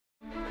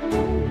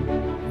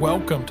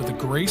Welcome to the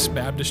Grace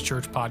Baptist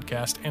Church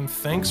podcast, and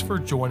thanks for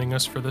joining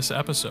us for this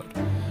episode.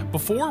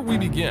 Before we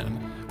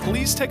begin,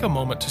 please take a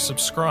moment to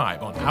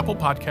subscribe on Apple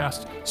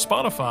Podcasts,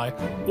 Spotify,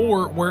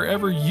 or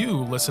wherever you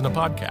listen to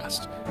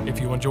podcasts.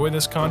 If you enjoy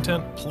this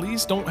content,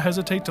 please don't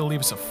hesitate to leave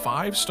us a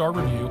 5-star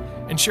review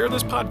and share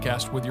this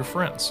podcast with your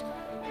friends.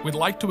 We'd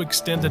like to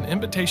extend an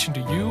invitation to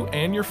you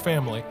and your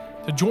family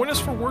to join us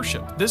for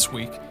worship this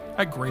week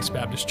at Grace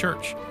Baptist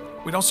Church.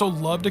 We'd also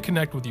love to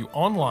connect with you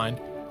online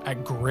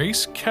at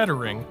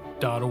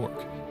gracekettering.org.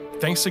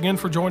 Thanks again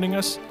for joining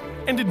us,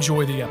 and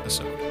enjoy the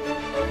episode.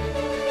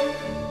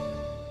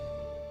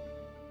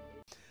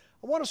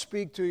 I want to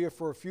speak to you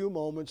for a few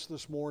moments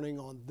this morning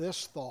on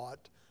this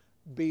thought,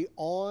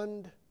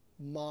 beyond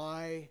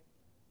my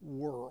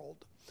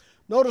world.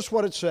 Notice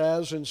what it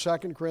says in 2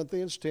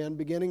 Corinthians 10,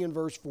 beginning in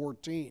verse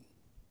 14.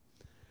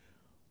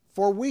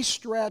 For we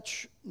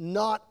stretch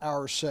not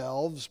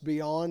ourselves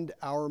beyond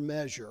our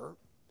measure,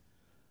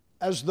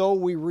 as though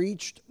we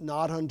reached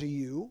not unto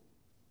you.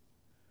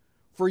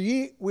 For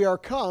we are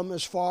come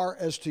as far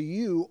as to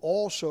you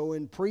also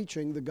in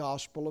preaching the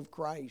gospel of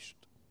Christ,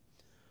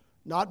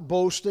 not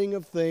boasting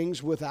of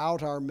things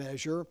without our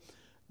measure,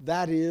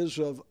 that is,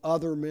 of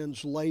other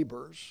men's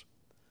labors,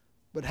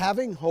 but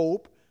having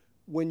hope,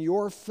 when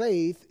your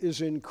faith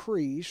is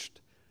increased,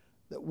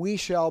 that we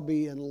shall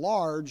be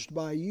enlarged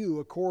by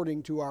you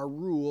according to our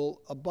rule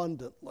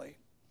abundantly,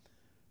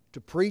 to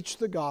preach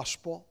the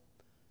gospel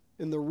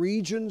in the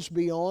regions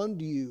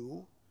beyond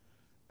you,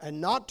 and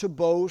not to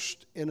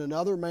boast in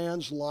another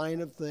man's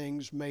line of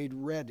things made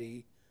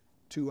ready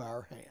to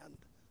our hand.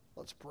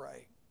 Let's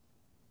pray.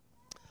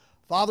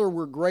 Father,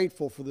 we're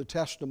grateful for the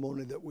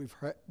testimony that we've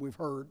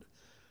heard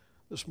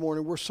this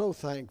morning. We're so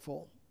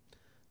thankful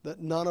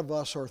that none of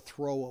us are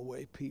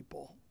throwaway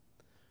people,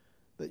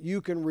 that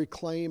you can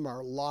reclaim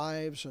our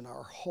lives and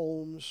our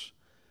homes,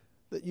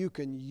 that you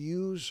can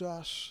use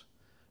us.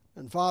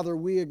 And Father,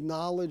 we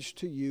acknowledge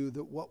to you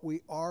that what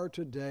we are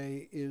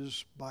today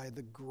is by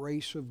the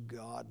grace of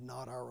God,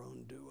 not our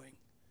own doing.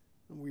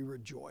 And we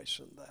rejoice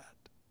in that.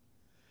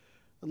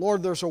 And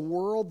Lord, there's a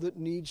world that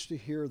needs to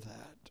hear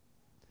that.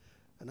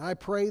 And I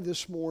pray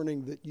this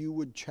morning that you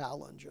would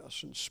challenge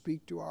us and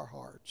speak to our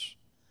hearts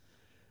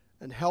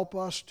and help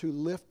us to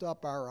lift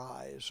up our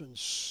eyes and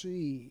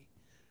see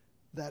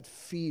that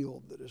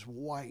field that is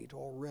white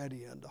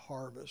already unto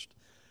harvest.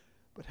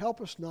 But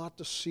help us not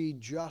to see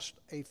just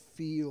a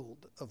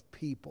field of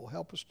people.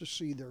 Help us to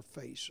see their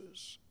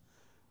faces,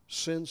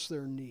 sense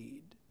their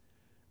need,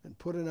 and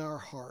put in our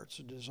hearts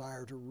a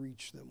desire to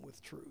reach them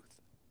with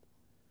truth.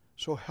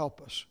 So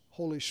help us.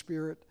 Holy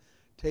Spirit,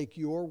 take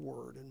your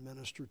word and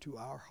minister to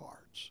our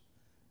hearts.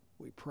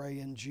 We pray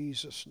in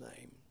Jesus'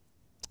 name.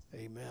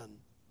 Amen.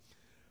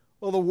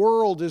 Well, the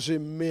world is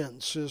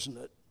immense, isn't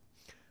it?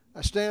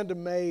 I stand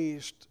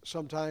amazed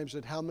sometimes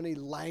at how many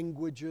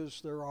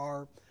languages there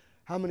are,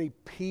 how many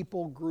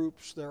people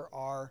groups there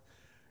are.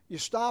 You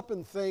stop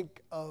and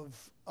think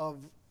of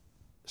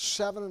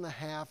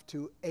 7.5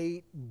 to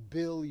 8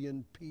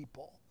 billion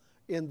people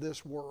in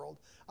this world.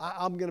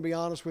 I'm going to be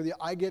honest with you,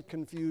 I get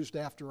confused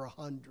after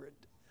 100.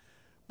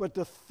 But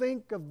to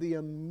think of the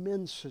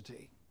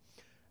immensity,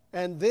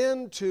 and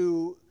then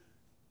to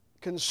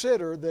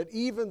consider that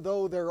even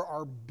though there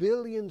are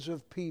billions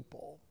of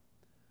people,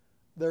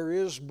 there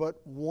is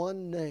but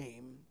one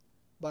name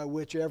by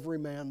which every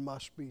man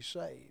must be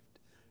saved.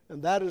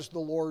 And that is the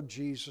Lord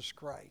Jesus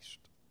Christ.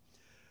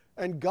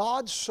 And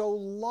God so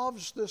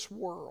loves this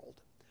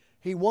world.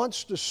 He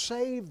wants to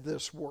save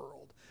this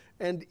world.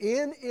 And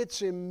in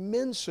its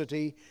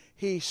immensity,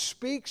 He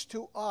speaks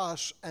to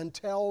us and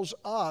tells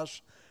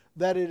us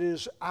that it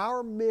is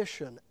our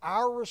mission,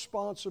 our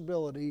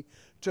responsibility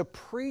to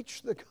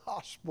preach the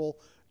gospel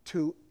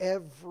to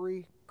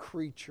every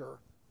creature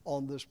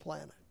on this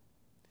planet.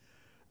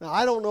 Now,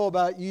 I don't know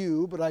about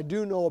you, but I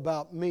do know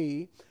about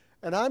me.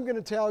 And I'm going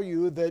to tell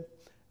you that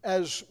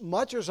as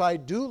much as I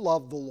do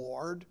love the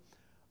Lord,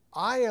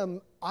 I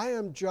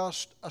am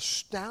just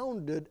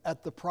astounded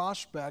at the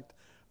prospect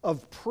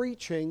of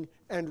preaching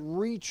and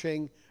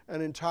reaching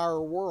an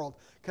entire world.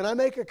 Can I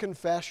make a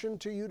confession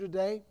to you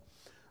today?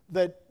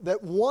 That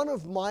one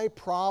of my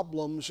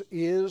problems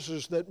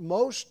is that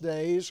most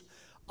days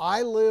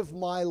I live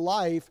my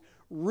life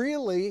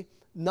really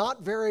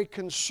not very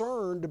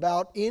concerned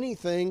about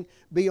anything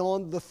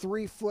beyond the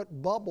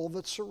 3-foot bubble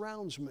that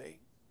surrounds me.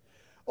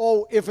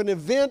 Oh, if an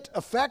event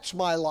affects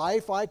my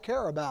life, I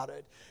care about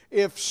it.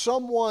 If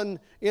someone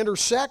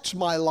intersects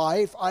my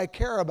life, I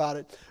care about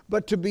it.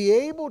 But to be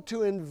able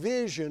to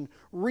envision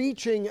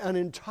reaching an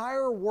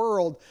entire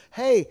world,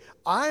 hey,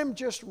 I'm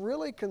just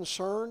really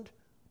concerned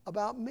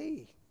about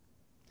me.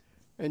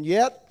 And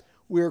yet,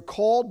 we're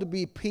called to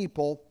be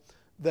people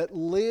that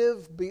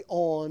live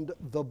beyond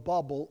the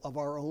bubble of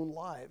our own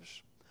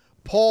lives.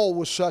 Paul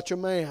was such a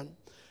man.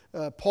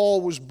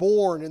 Paul was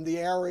born in the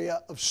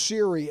area of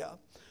Syria.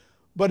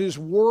 But his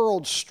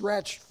world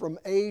stretched from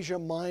Asia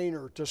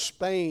Minor to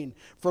Spain,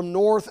 from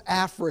North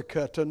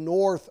Africa to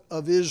north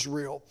of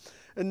Israel.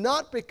 And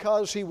not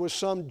because he was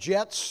some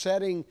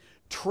jet-setting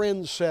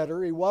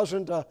trendsetter. He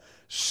wasn't a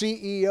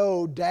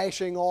CEO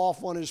dashing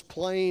off on his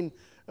plane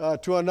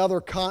to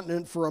another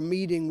continent for a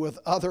meeting with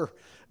other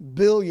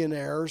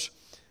billionaires.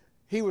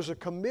 He was a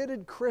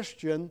committed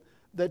Christian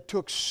that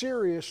took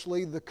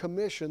seriously the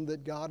commission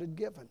that God had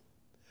given.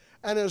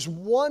 And as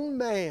one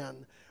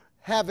man,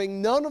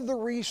 having none of the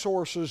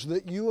resources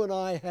that you and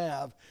I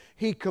have,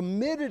 he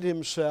committed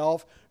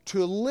himself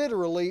to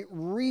literally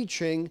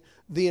reaching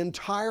the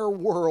entire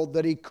world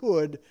that he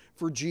could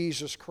for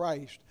Jesus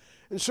Christ.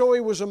 And so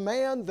he was a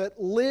man that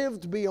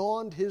lived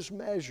beyond his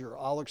measure.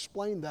 I'll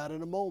explain that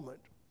in a moment.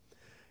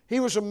 He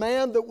was a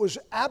man that was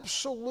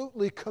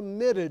absolutely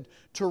committed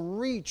to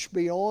reach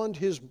beyond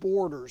his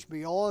borders,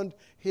 beyond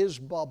his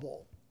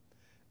bubble.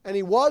 And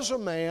he was a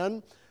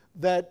man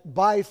that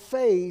by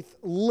faith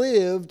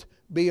lived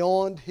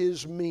beyond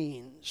his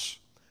means.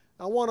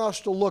 I want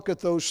us to look at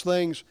those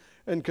things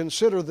and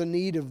consider the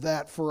need of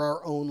that for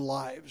our own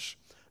lives.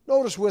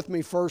 Notice with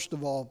me, first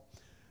of all,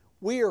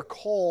 we are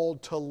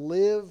called to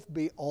live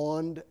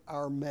beyond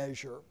our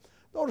measure.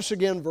 Notice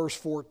again verse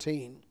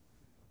 14.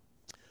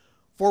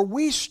 For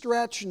we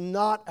stretch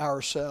not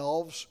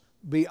ourselves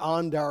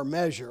beyond our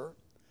measure,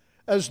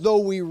 as though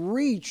we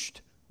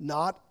reached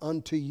not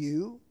unto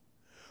you.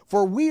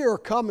 For we are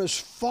come as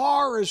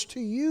far as to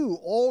you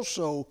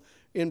also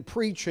in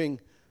preaching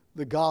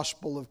the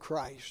gospel of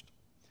Christ.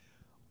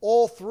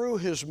 All through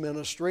his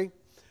ministry,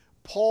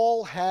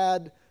 Paul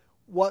had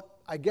what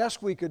I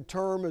guess we could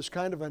term as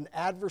kind of an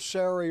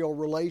adversarial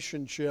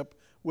relationship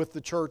with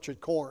the church at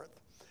Corinth.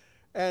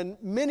 And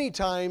many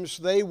times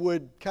they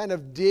would kind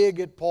of dig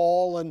at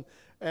Paul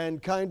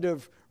and kind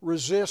of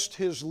resist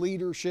his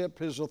leadership,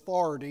 his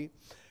authority.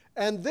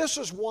 And this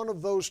is one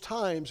of those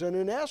times. And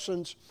in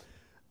essence,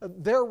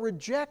 they're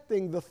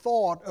rejecting the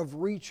thought of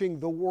reaching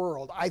the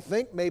world. I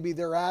think maybe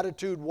their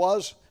attitude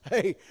was,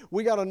 hey,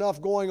 we got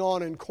enough going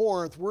on in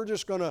Corinth. We're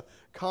just going to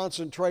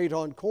concentrate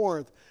on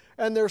Corinth.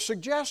 And they're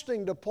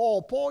suggesting to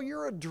Paul, Paul,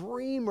 you're a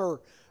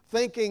dreamer,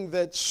 thinking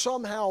that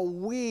somehow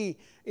we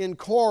in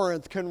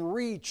Corinth can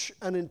reach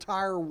an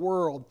entire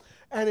world.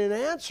 And in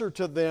answer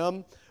to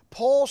them,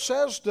 Paul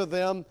says to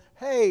them,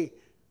 hey,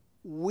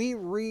 we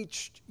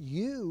reached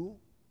you.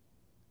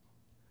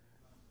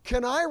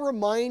 Can I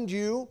remind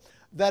you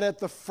that at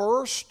the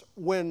first,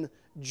 when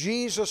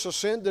Jesus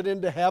ascended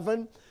into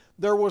heaven,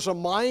 there was a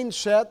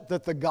mindset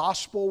that the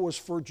gospel was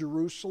for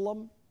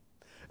Jerusalem?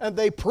 And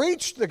they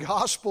preached the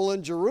gospel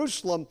in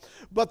Jerusalem,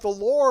 but the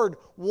Lord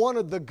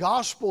wanted the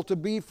gospel to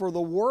be for the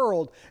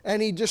world,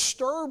 and He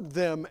disturbed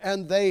them,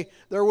 and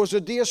there was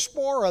a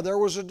diaspora, there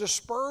was a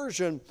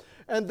dispersion,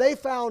 and they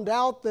found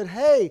out that,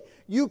 hey,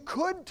 you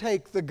could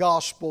take the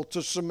gospel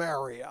to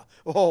Samaria.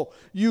 Oh,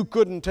 you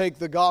couldn't take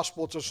the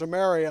gospel to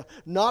Samaria,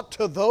 not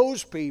to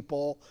those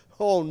people.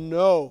 Oh,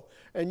 no.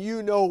 And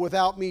you know,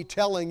 without me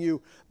telling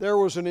you, there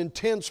was an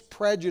intense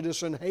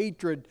prejudice and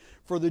hatred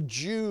for the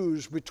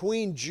Jews,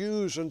 between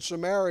Jews and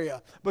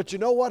Samaria. But you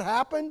know what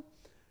happened?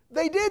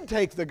 They did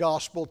take the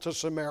gospel to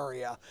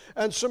Samaria,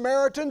 and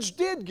Samaritans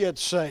did get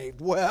saved.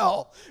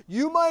 Well,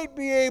 you might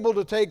be able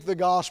to take the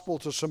gospel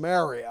to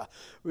Samaria.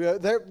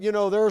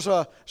 There's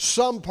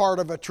some part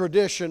of a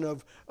tradition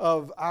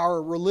of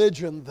our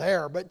religion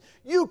there, but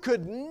you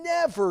could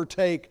never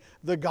take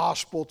the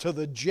gospel to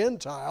the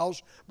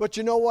Gentiles. But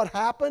you know what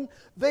happened?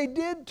 They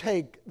did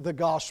take the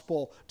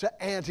gospel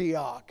to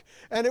Antioch.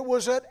 And it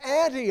was at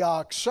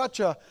Antioch such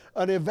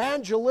an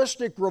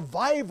evangelistic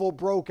revival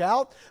broke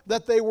out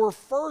that they were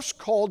first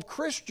called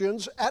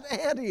Christians at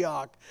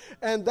Antioch.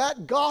 And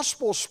that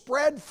gospel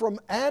spread from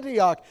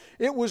Antioch.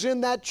 It was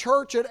in that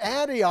church at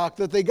Antioch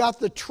that they got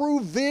the true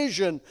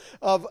vision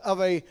of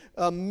a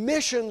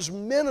missions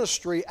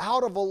ministry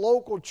out of a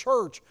local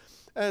church.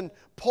 And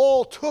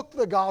Paul took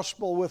the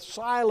gospel with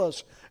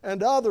Silas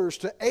and others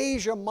to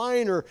Asia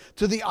Minor,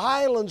 to the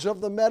islands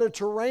of the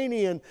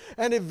Mediterranean,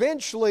 and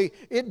eventually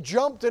it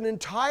jumped an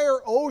entire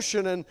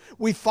ocean, and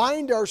we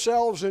find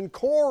ourselves in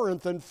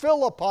Corinth and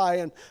Philippi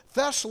and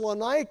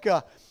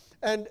Thessalonica.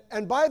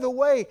 And by the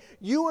way,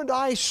 you and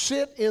I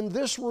sit in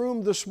this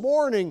room this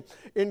morning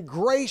in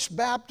Grace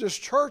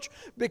Baptist Church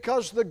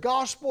because the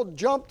gospel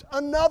jumped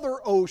another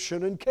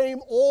ocean and came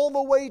all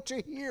the way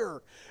to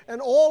here.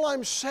 And all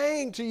I'm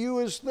saying to you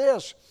is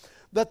this,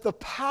 that the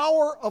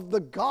power of the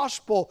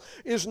gospel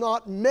is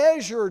not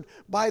measured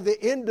by the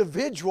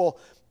individual.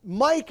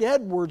 Mike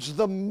Edwards,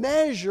 the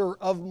measure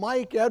of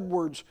Mike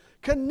Edwards,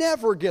 can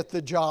never get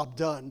the job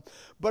done.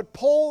 But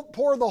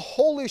pour the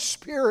Holy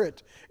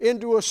Spirit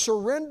into a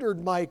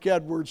surrendered Mike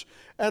Edwards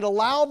and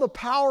allow the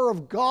power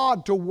of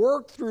God to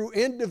work through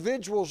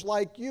individuals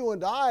like you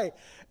and I,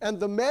 and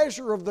the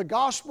measure of the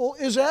gospel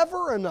is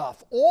ever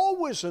enough,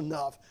 always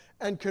enough,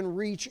 and can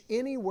reach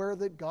anywhere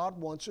that God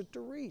wants it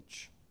to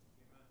reach.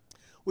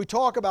 We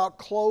talk about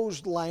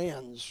closed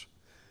lands.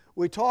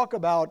 We talk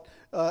about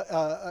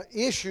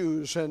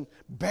issues and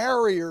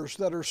barriers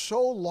that are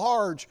so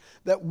large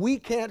that we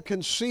can't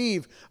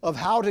conceive of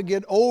how to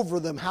get over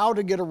them, how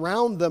to get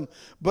around them.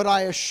 But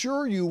I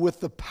assure you, with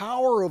the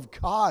power of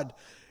God,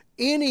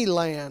 any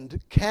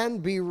land can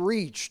be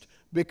reached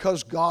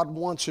because God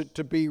wants it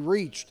to be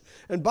reached.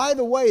 And by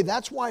the way,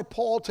 that's why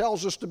Paul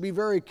tells us to be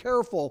very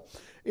careful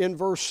in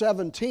verse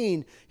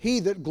 17. He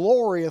that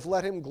glorieth,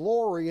 let him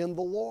glory in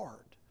the Lord.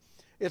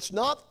 It's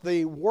not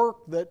the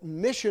work that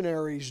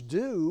missionaries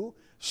do.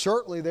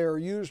 Certainly they are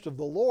used of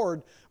the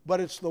Lord, but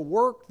it's the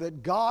work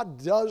that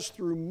God does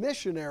through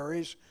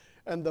missionaries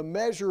and the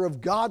measure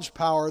of God's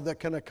power that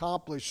can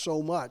accomplish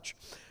so much.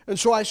 And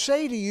so I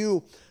say to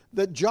you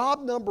that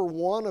job number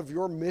one of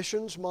your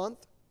missions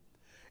month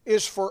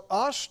is for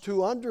us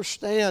to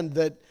understand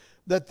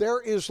that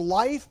there is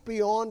life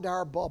beyond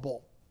our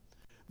bubble.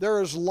 There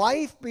is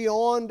life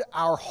beyond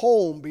our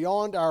home,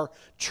 beyond our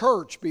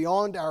church,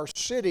 beyond our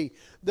city.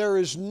 There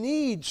is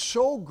need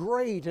so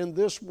great in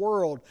this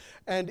world.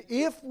 And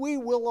if we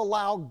will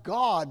allow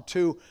God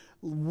to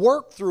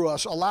work through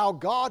us, allow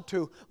God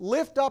to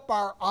lift up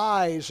our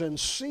eyes and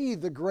see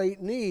the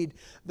great need,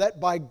 that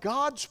by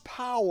God's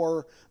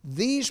power,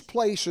 these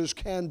places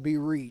can be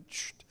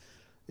reached.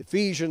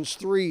 Ephesians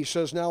 3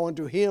 says, "Now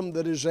unto him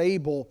that is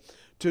able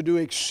to do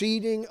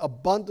exceeding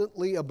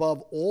abundantly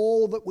above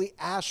all that we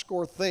ask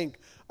or think,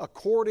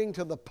 according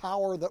to the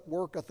power that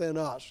worketh in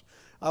us."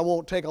 I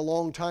won't take a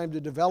long time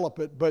to develop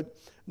it, but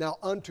now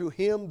unto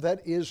him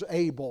that is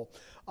able.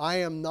 I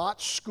am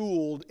not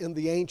schooled in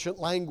the ancient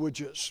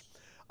languages.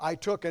 I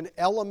took an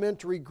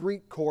elementary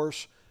Greek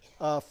course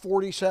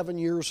 47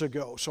 years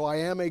ago, so I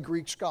am a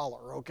Greek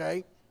scholar,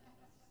 okay?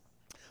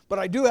 But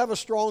I do have a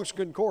Strong's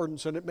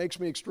Concordance, and it makes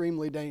me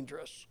extremely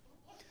dangerous.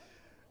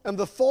 And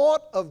the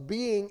thought of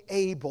being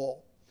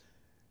able,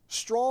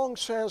 Strong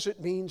says it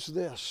means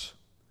this: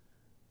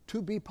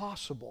 to be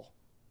possible.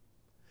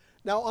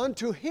 Now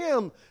unto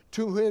him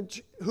to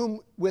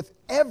whom with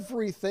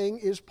everything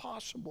is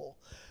possible.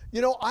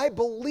 You know, I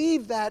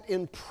believe that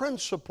in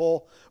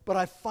principle, but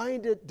I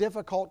find it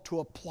difficult to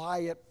apply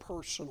it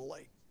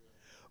personally.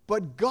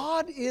 But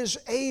God is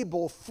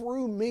able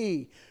through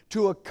me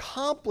to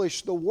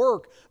accomplish the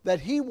work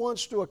that He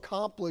wants to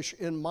accomplish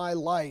in my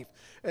life.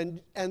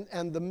 And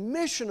the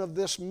mission of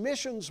this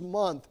Missions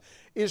Month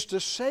is to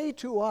say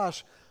to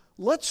us,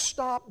 let's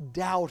stop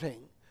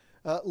doubting.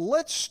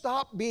 Let's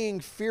stop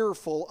being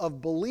fearful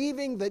of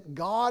believing that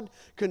God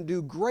can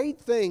do great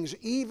things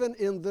even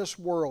in this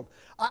world.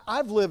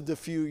 I've lived a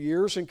few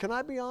years, and can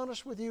I be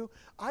honest with you?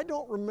 I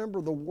don't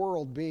remember the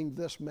world being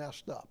this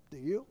messed up. Do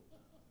you?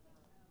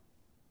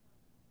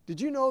 Did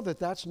you know that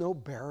that's no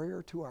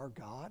barrier to our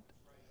God?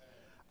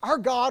 Our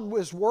God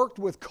has worked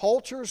with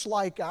cultures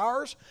like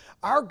ours.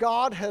 Our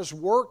God has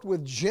worked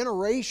with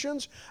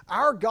generations.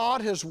 Our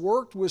God has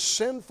worked with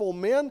sinful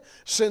men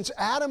since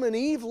Adam and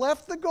Eve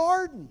left the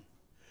garden.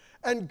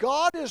 And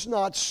God is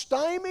not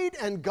stymied,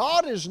 and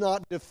God is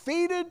not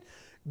defeated.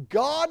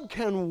 God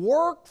can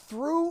work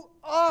through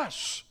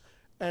us.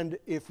 And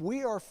if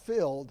we are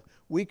filled,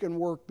 we can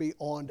work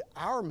beyond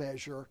our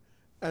measure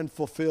and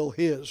fulfill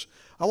His.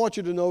 I want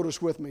you to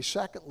notice with me,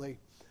 secondly,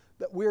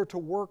 that we are to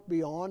work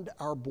beyond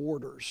our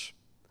borders.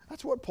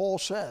 That's what Paul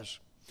says.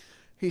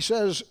 He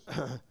says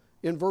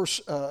in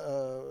verse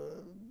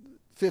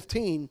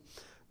 15,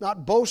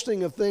 not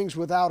boasting of things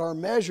without our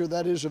measure,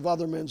 that is, of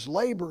other men's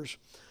labors,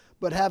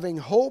 but having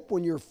hope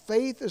when your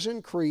faith is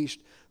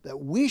increased, that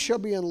we shall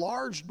be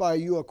enlarged by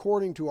you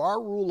according to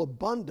our rule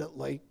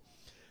abundantly,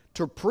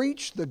 to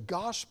preach the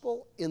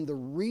gospel in the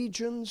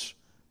regions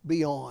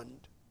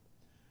beyond.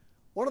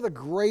 One of the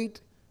great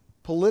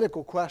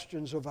political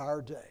questions of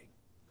our day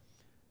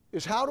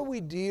is, how do we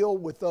deal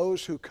with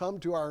those who come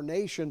to our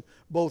nation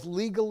both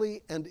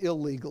legally and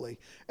illegally?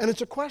 And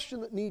it's a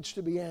question that needs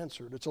to be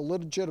answered. It's a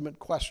legitimate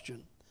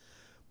question.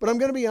 But I'm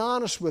going to be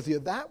honest with you,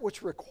 that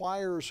which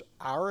requires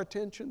our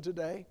attention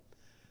today,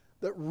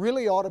 that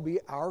really ought to be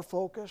our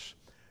focus,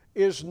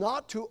 is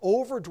not to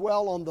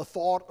overdwell on the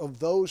thought of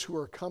those who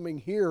are coming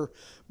here,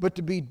 but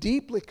to be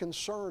deeply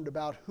concerned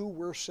about who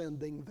we're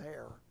sending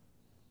there.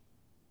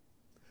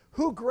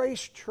 Who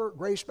Grace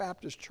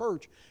Baptist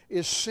Church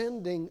is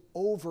sending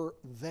over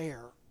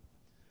there.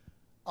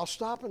 I'll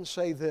stop and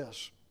say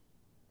this.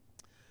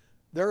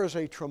 There is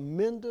a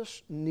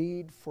tremendous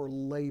need for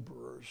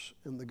laborers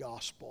in the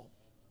gospel.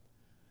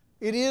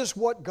 It is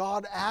what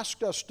God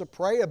asked us to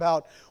pray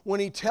about when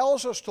He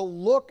tells us to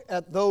look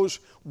at those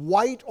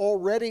white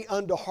already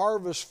unto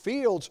harvest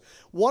fields.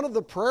 One of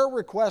the prayer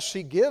requests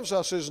He gives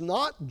us is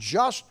not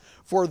just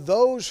for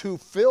those who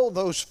fill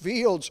those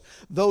fields,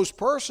 those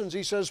persons.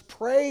 He says,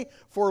 pray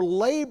for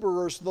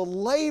laborers. The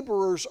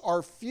laborers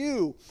are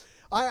few.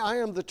 I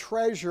am the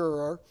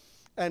treasurer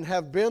and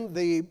have been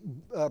the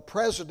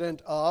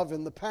president of,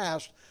 in the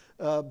past,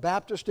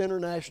 Baptist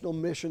International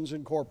Missions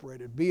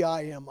Incorporated,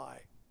 BIMI.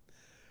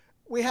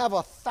 We have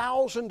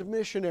 1,000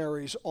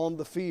 missionaries on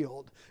the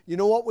field. You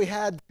know what we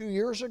had 2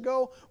 years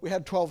ago? We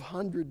had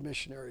 1,200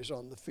 missionaries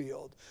on the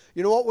field.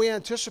 You know what we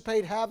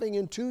anticipate having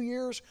in 2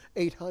 years?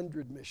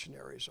 800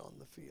 missionaries on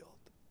the field.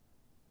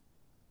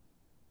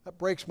 That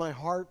breaks my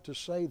heart to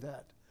say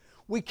that.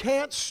 We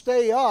can't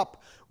stay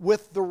up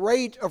with the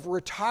rate of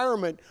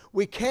retirement.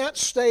 We can't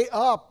stay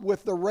up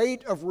with the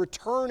rate of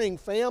returning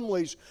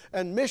families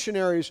and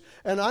missionaries.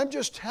 And I'm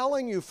just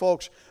telling you,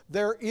 folks,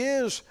 there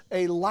is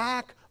a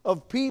lack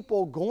of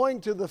people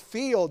going to the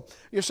field.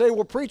 You say,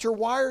 well, preacher,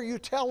 why are you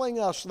telling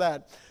us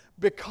that?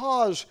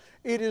 Because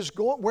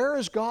where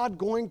is God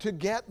going to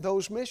get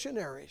those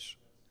missionaries?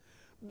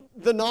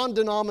 The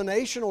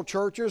non-denominational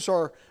churches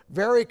are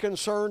very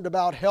concerned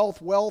about health,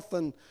 wealth,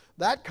 and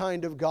that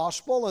kind of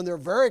gospel, and they're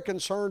very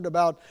concerned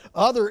about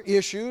other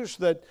issues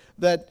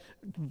that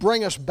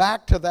bring us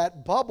back to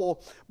that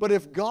bubble. But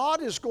if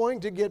God is going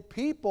to get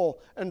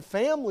people and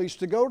families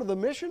to go to the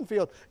mission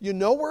field, you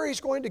know where He's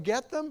going to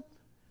get them?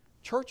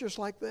 Churches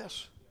like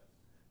this,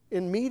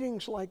 in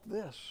meetings like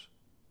this.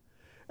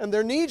 And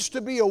there needs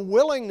to be a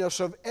willingness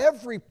of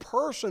every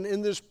person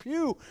in this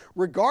pew,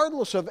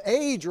 regardless of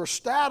age or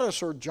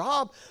status or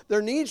job.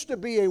 There needs to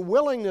be a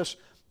willingness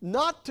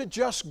not to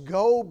just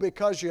go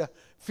because you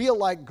feel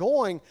like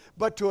going,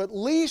 but to at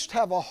least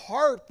have a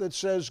heart that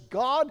says,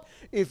 God,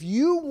 if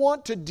you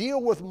want to deal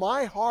with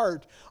my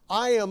heart,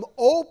 I am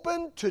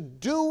open to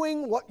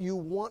doing what you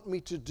want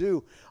me to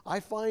do. I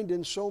find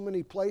in so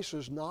many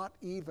places not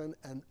even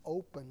an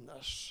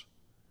openness,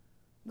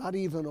 not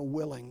even a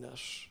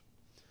willingness.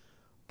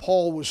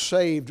 Paul was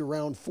saved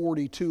around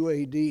 42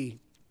 A.D.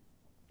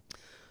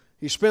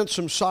 He spent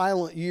some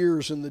silent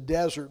years in the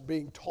desert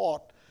being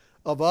taught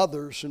of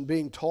others and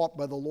being taught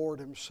by the Lord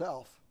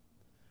Himself.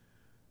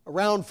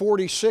 Around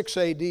 46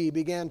 A.D.,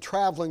 began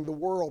traveling the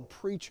world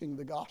preaching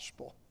the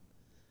gospel.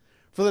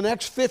 For the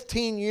next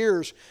 15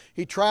 years,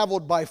 he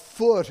traveled by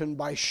foot and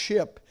by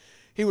ship.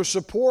 He was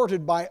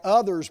supported by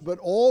others, but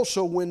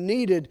also when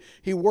needed,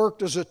 he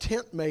worked as a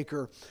tent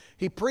maker.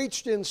 He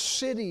preached in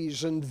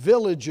cities and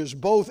villages,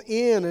 both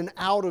in and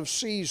out of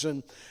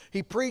season.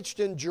 He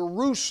preached in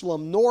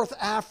Jerusalem, North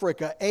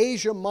Africa,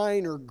 Asia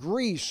Minor,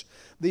 Greece,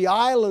 the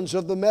islands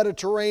of the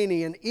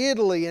Mediterranean,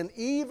 Italy, and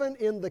even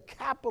in the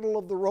capital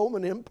of the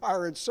Roman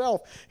Empire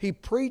itself. He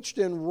preached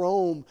in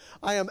Rome.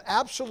 I am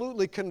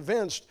absolutely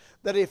convinced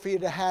that if he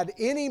had had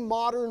any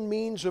modern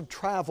means of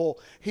travel,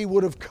 he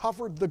would have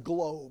covered the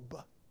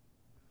globe.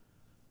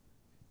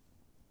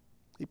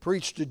 He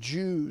preached to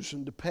Jews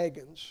and to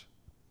pagans.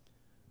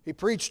 He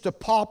preached to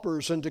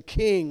paupers and to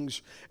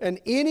kings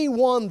and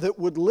anyone that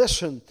would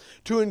listen,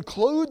 to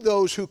include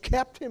those who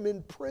kept him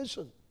in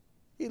prison.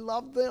 He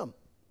loved them.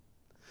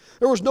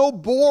 There was no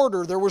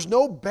border, there was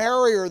no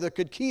barrier that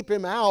could keep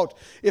him out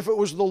if it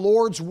was the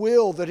Lord's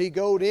will that he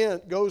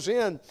goes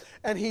in.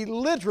 And he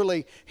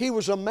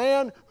was a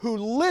man who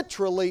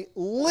literally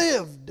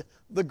lived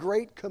the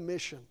Great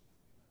Commission.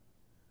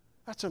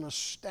 That's an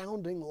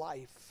astounding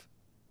life.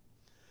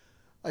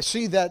 I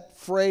see that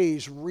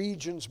phrase,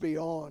 regions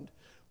beyond.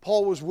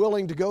 Paul was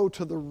willing to go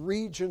to the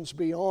regions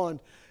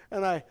beyond.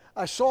 And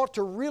I sought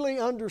to really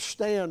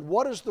understand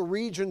what is the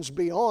regions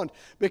beyond,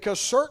 because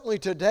certainly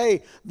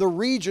today the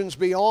regions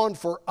beyond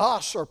for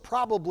us are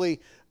probably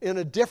in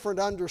a different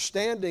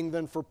understanding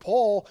than for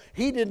Paul.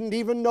 He didn't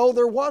even know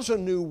there was a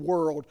new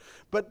world.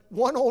 But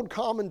one old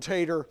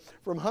commentator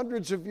from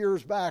hundreds of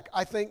years back,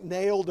 I think,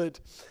 nailed it.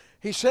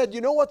 He said,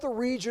 you know what the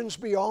regions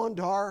beyond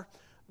are?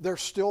 They're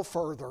still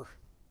further.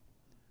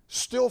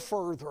 Still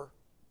further.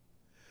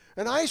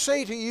 And I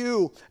say to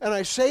you, and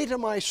I say to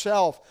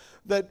myself,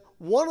 that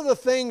one of the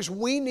things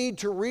we need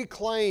to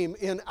reclaim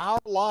in our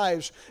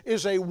lives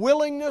is a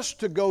willingness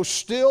to go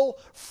still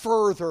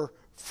further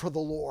for the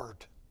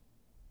Lord.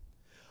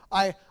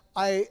 I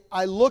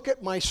look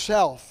at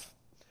myself.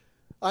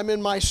 I'm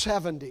in my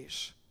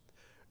 70s.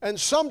 And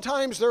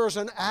sometimes there is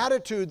an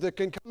attitude that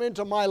can come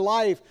into my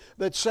life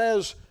that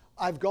says,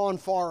 I've gone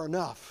far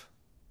enough.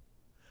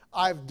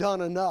 I've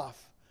done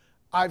enough.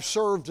 I've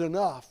served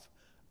enough.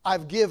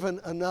 I've given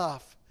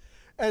enough.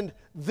 And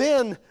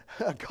then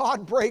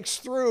God breaks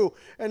through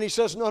and He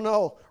says,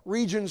 no,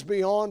 regions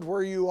beyond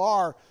where you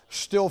are,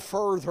 still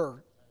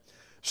further.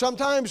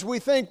 Sometimes we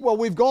think, well,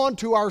 we've gone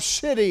to our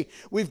city,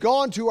 we've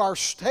gone to our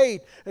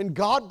state, and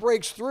God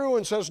breaks through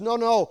and says,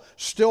 no,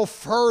 still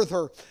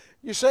further.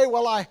 You say,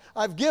 well,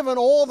 I've given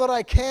all that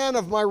I can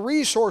of my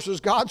resources.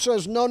 God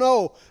says,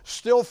 no,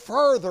 still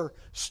further,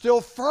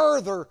 still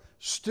further,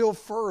 still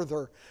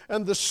further.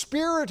 And the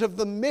spirit of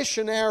the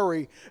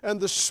missionary and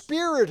the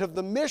spirit of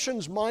the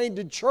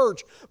missions-minded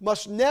church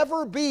must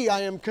never be,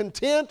 I am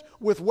content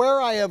with where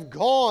I have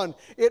gone.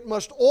 It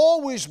must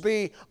always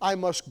be, I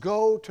must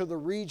go to the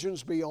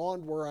regions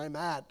beyond where I'm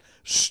at,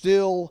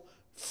 still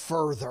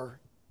further.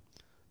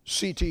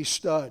 C.T.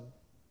 Studd,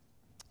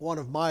 one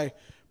of my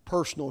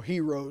personal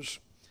heroes,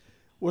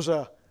 was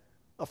a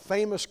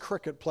famous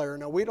cricket player.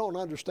 Now, we don't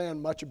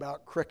understand much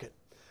about cricket.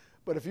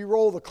 But if you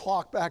roll the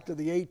clock back to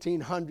the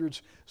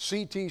 1800s,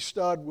 C.T.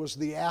 Studd was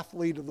the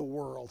athlete of the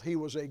world. He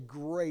was a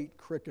great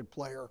cricket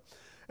player.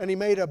 And he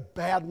made a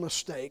bad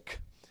mistake.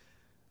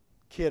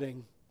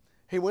 Kidding.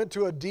 He went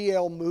to a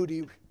D.L.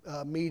 Moody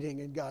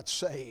meeting and got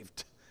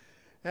saved.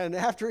 And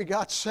after he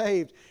got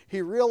saved,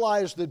 he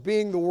realized that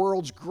being the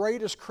world's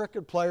greatest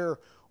cricket player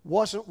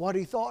wasn't what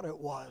he thought it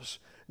was.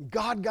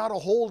 God got a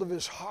hold of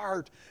his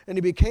heart, and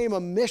he became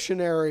a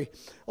missionary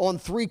on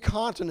 3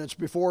 continents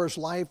before his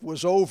life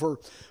was over.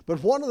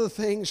 But one of the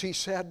things he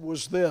said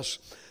was this,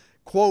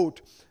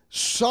 quote,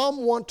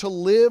 "Some want to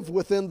live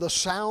within the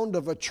sound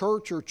of a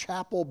church or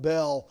chapel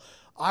bell.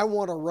 I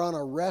want to run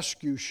a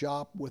rescue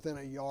shop within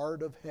a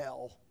yard of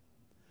hell."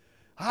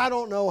 I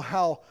don't know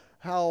how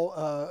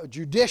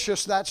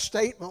judicious that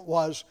statement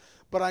was,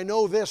 but I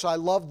know this, I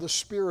love the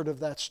spirit of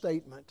that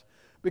statement.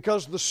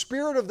 Because the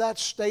spirit of that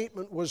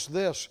statement was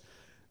this: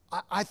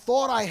 I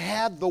thought I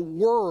had the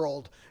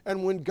world,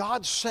 and when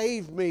God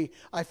saved me,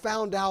 I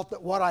found out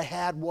that what I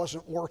had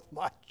wasn't worth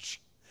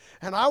much.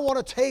 And I want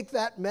to take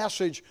that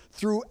message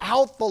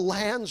throughout the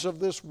lands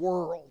of this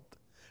world.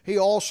 He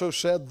also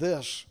said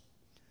this,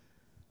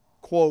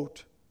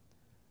 quote,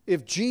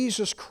 "If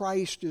Jesus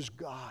Christ is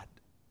God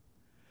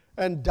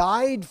and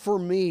died for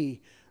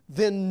me,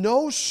 then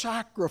no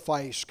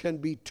sacrifice can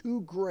be too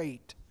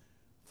great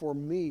for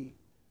me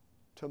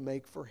to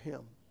make for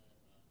Him."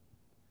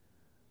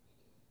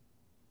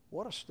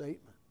 What a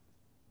statement.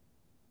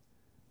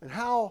 And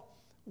how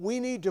we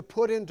need to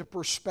put into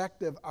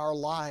perspective our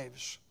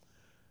lives,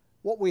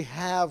 what we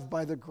have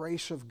by the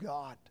grace of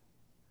God,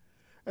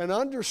 and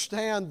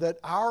understand that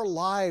our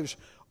lives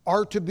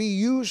are to be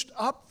used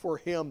up for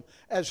Him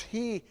as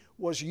He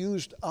was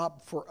used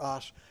up for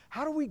us.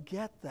 How do we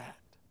get that?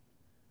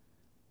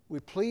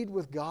 We plead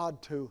with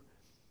God to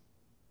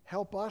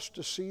help us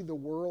to see the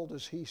world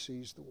as He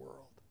sees the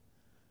world.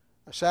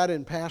 I sat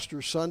in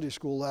Pastor's Sunday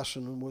school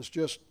lesson and was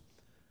just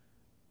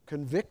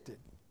convicted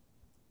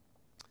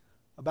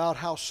about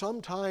how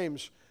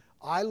sometimes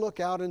I look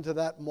out into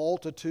that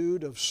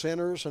multitude of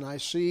sinners and I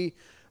see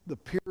the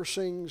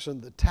piercings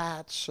and the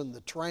tats and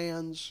the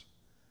trans.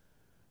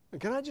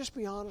 And can I just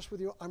be honest with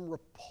you? I'm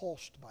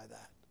repulsed by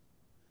that.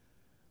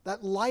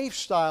 That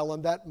lifestyle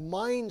and that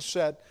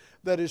mindset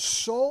that is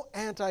so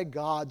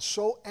anti-God,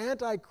 so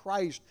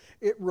anti-Christ,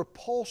 it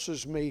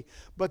repulses me.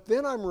 But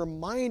then I'm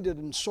reminded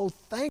and so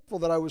thankful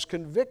that I was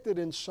convicted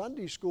in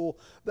Sunday school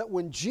that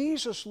when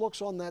Jesus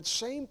looks on that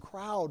same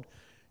crowd,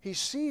 He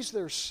sees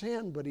their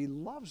sin, but He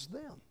loves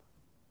them.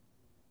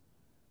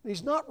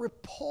 He's not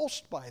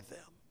repulsed by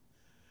them.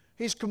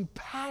 He's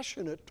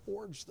compassionate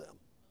towards them.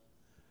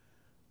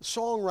 The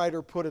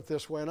songwriter put it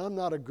this way, and I'm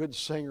not a good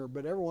singer,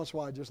 but every once in a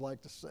while I just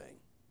like to sing.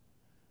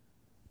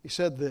 He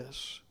said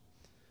this,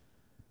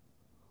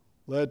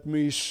 "Let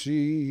me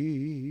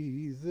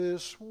see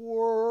this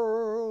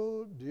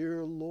world,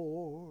 dear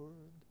Lord,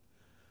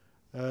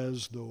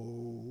 as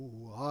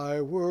though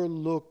I were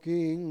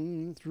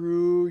looking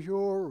through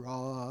your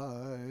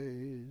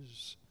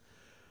eyes.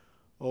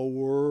 A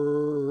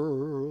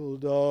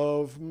world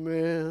of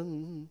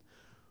men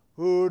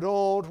who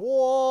don't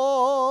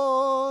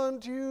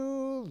want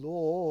you,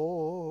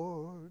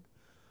 Lord,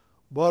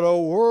 but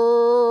a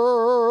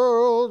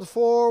world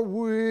for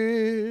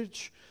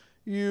which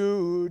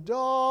you died.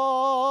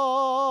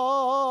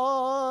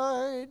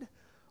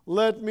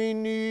 Let me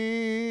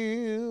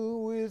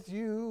kneel with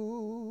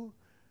you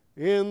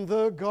in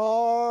the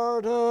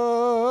garden,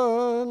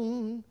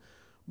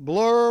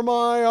 blur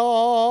my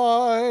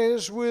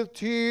eyes with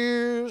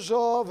tears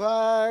of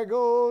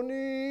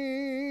agony.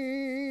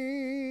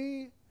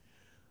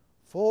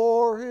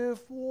 For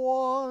if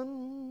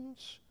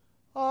once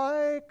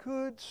I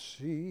could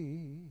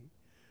see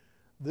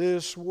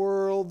this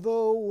world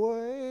the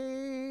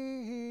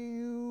way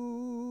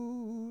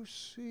you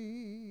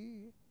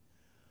see,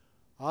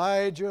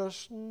 I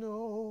just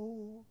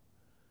know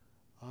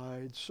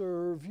I'd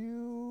serve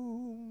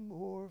you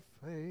more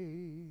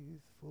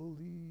faithfully."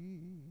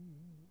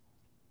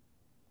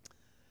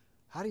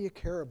 How do you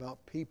care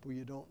about people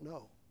you don't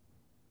know?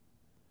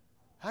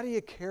 How do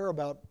you care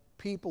about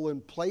people in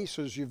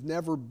places you've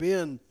never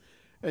been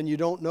and you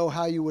don't know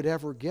how you would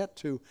ever get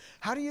to?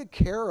 How do you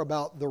care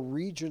about the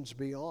regions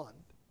beyond?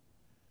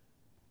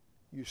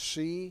 You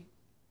see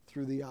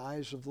through the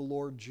eyes of the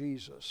Lord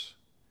Jesus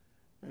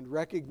and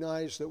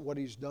recognize that what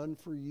He's done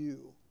for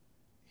you,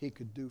 He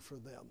could do for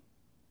them.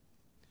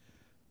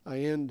 I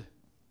end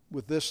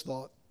with this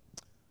thought.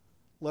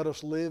 Let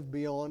us live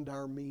beyond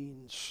our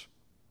means.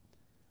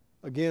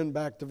 Again,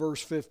 back to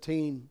verse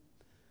 15.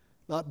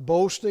 Not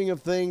boasting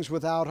of things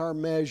without our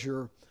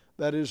measure,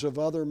 that is, of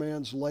other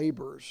man's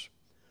labors,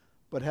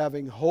 but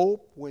having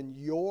hope when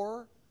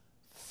your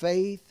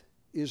faith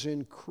is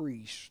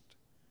increased,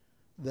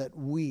 that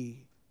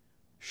we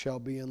shall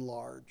be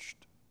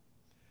enlarged.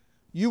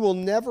 You will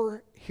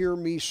never hear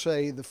me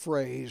say the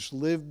phrase,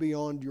 "live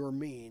beyond your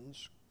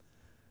means,"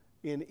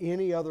 in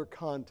any other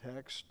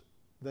context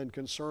than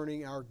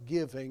concerning our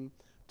giving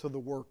to the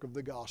work of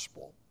the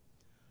gospel.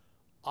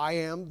 I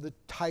am the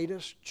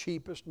tightest,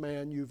 cheapest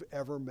man you've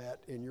ever met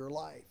in your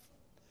life.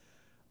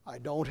 I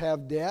don't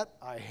have debt.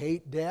 I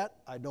hate debt.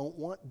 I don't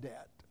want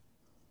debt.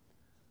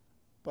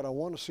 But I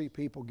want to see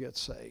people get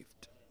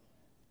saved.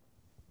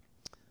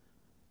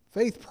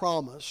 Faith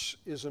promise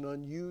is an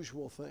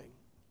unusual thing.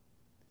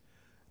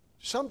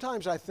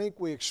 Sometimes I think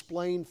we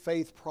explain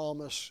faith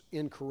promise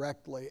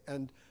incorrectly,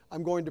 and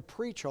I'm going to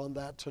preach on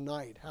that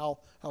tonight. How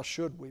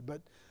should we?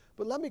 But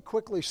But let me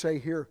quickly say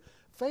here,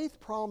 faith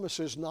promise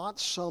is not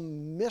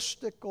some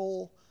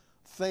mystical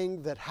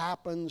thing that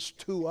happens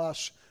to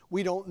us.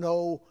 We don't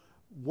know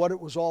what it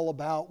was all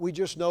about. We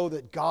just know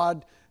that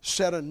God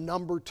set a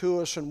number to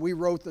us and we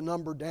wrote the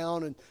number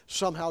down and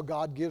somehow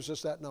God gives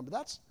us that number.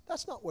 That's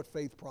not what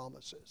faith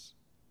promise is.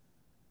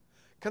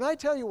 Can I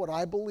tell you what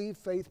I believe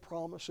faith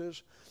promise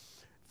is?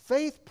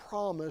 Faith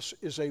promise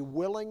is a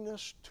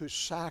willingness to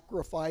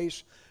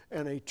sacrifice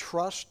and a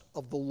trust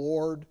of the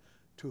Lord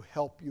to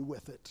help you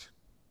with it.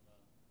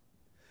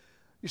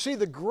 You see,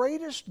 the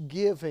greatest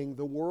giving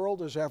the world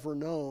has ever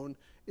known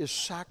is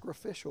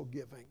sacrificial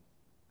giving.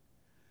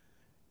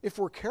 If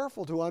we're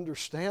careful to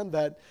understand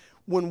that,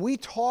 when we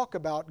talk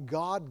about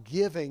God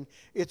giving,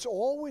 it's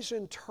always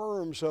in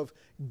terms of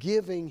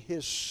giving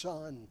His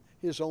Son,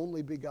 His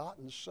only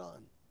begotten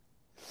Son.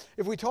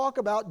 If we talk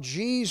about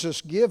Jesus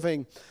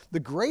giving, the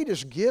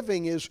greatest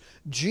giving is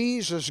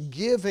Jesus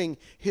giving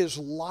His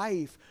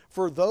life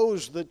for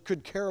those that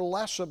could care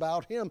less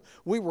about Him.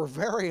 We were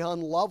very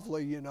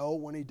unlovely,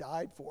 when He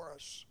died for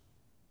us.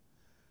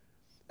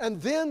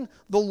 And then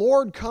the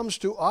Lord comes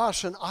to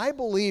us, and I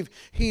believe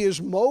He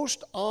is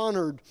most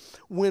honored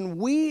when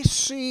we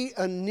see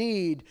a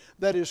need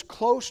that is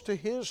close to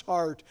His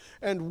heart,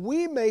 and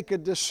we make a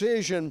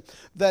decision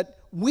that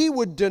we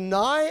would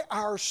deny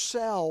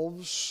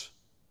ourselves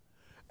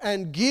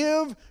and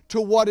give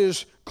to what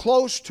is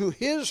close to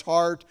His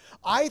heart.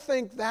 I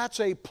think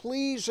that's a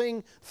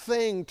pleasing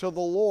thing to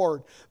the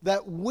Lord,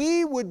 that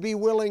we would be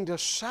willing to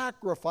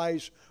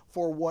sacrifice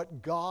for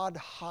what God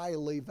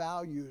highly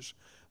values.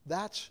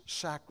 That's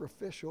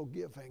sacrificial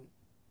giving.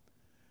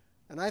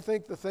 And I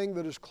think the thing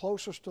that is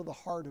closest to the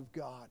heart of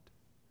God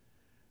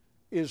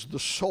is the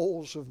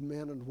souls of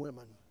men and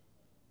women.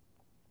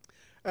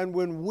 And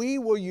when we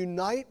will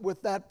unite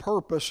with that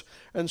purpose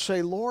and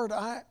say, Lord,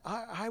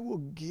 I will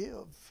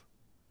give.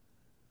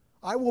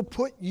 I will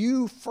put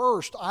You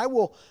first. I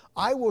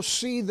will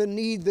see the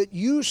need that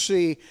You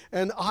see,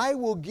 and I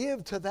will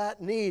give to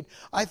that need.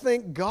 I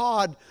think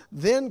God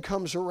then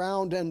comes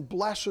around and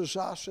blesses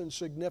us in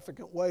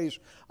significant ways.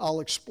 I'll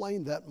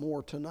explain that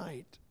more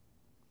tonight.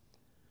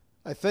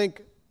 I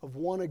think of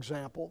one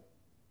example.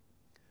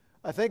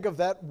 I think of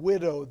that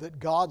widow that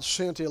God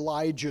sent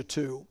Elijah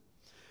to.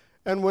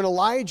 And when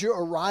Elijah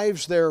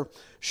arrives there,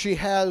 she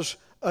has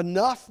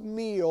enough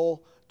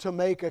meal to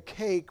make a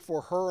cake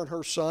for her and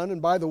her son. And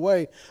by the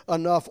way,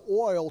 enough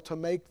oil to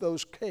make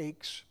those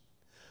cakes.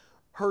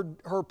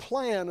 Her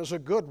plan is a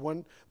good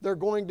one. They're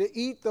going to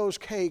eat those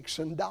cakes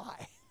and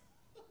die.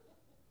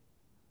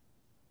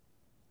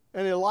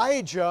 And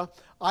Elijah,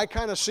 I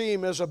kind of see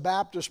him as a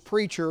Baptist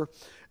preacher.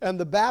 And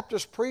the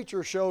Baptist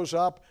preacher shows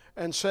up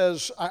and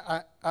says,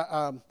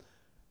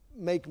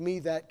 make me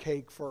that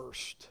cake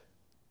first.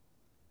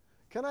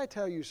 Can I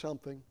tell you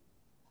something?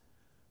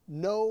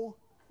 No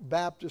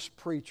Baptist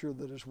preacher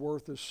that is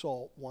worth his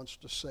salt wants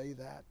to say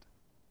that.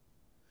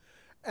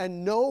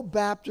 And no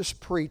Baptist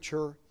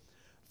preacher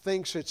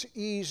thinks it's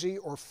easy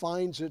or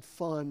finds it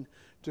fun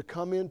to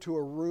come into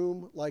a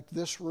room like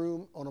this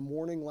room on a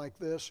morning like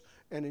this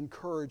and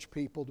encourage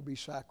people to be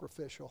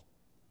sacrificial.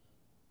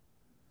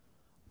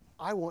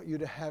 I want you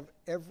to have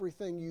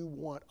everything you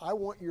want. I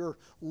want your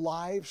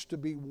lives to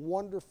be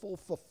wonderful,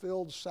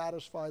 fulfilled,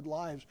 satisfied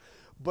lives.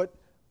 But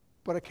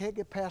I can't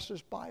get past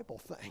this Bible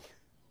thing.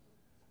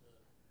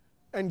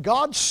 And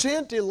God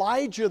sent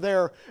Elijah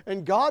there,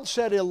 and God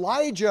said,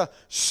 Elijah,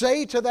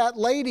 say to that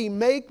lady,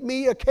 make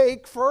me a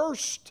cake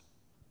first.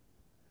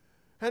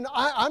 And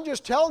I'm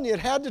just telling you,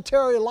 it had to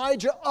tear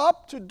Elijah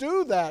up to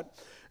do that.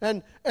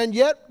 And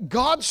yet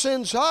God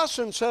sends us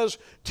and says,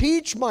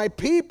 teach my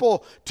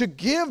people to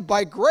give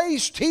by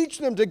grace. Teach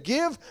them to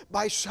give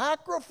by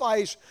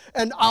sacrifice.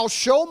 And I'll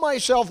show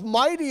myself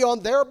mighty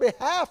on their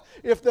behalf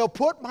if they'll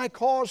put my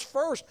cause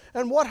first.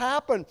 And what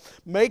happened?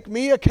 Make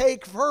me a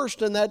cake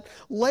first. And that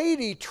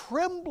lady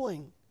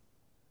trembling.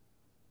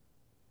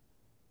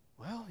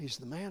 Well, he's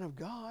the man of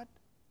God.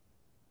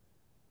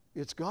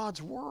 It's God's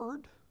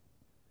word.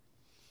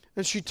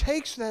 And she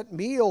takes that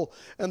meal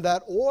and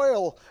that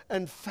oil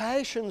and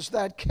fashions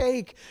that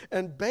cake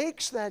and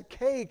bakes that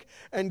cake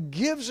and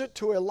gives it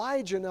to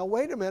Elijah. Now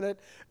wait a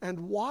minute,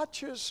 and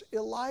watches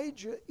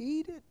Elijah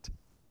eat it.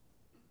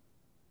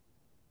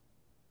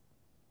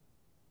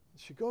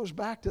 She goes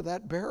back to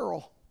that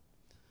barrel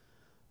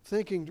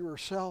thinking to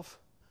herself,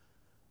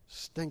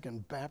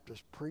 stinking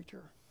Baptist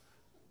preacher,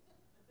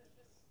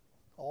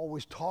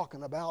 always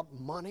talking about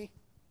money.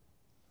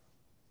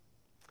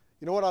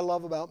 You know what I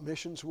love about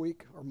Missions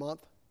Week or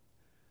month?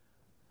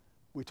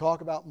 We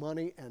talk about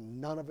money and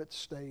none of it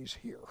stays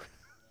here.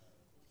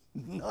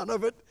 None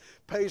of it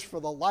pays for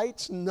the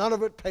lights. None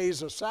of it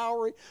pays a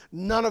salary.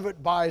 None of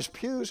it buys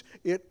pews.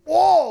 It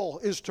all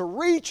is to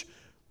reach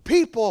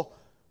people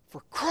for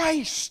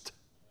Christ.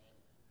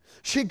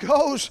 She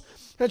goes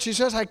and she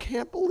says, I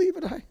can't believe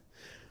it.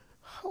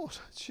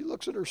 She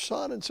looks at her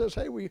son and says,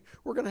 hey, we're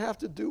going to have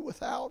to do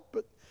without.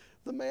 But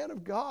the man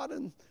of God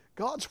and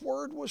God's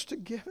word was to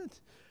give it.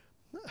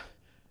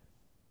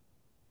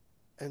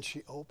 And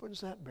she opens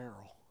that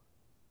barrel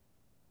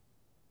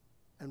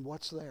And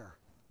what's there?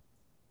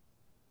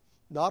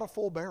 Not a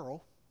full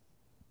barrel.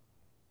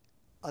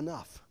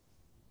 Enough.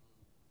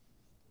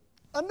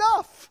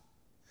 Enough.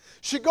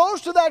 She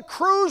goes to that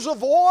cruise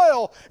of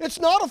oil. It's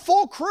not a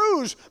full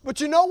cruise,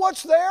 but you know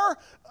what's there?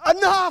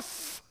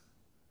 Enough.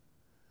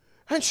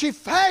 And she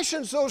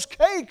fashions those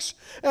cakes,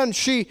 and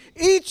she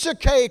eats a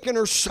cake, and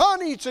her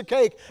son eats a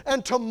cake,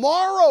 and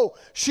tomorrow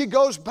she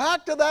goes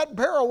back to that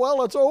barrel.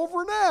 Well, it's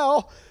over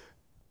now.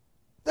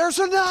 There's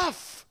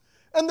enough.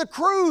 And the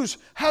cruise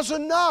has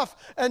enough.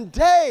 And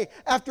day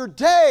after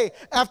day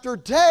after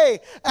day,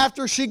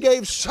 after she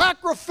gave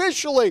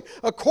sacrificially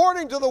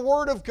according to the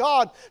Word of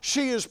God,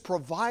 she has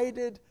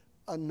provided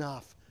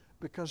enough,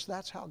 because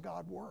that's how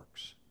God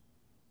works.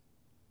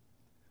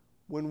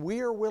 When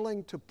we are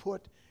willing to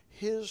put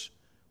His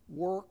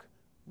work,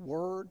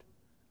 word,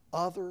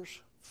 others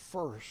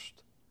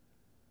first,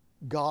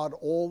 God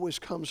always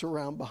comes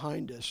around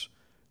behind us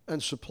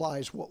and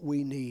supplies what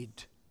we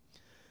need.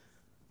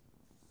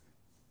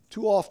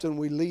 Too often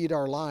we lead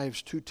our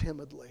lives too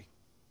timidly.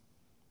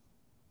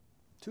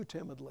 Too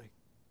timidly.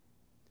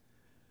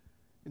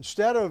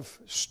 Instead of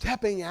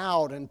stepping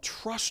out and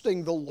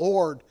trusting the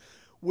Lord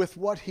with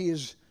what He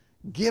has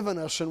given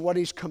us and what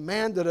He's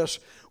commanded us,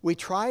 we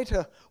try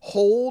to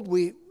hold.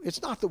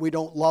 It's not that we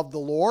don't love the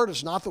Lord.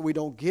 It's not that we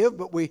don't give,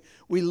 but we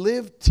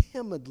live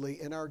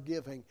timidly in our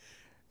giving.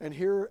 And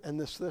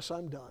this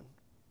I'm done.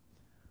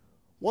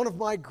 One of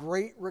my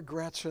great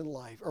regrets in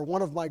life, or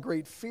one of my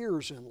great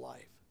fears in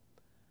life,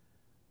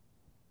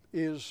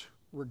 is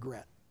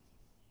regret.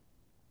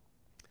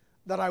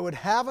 That I would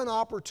have an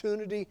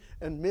opportunity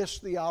and miss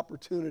the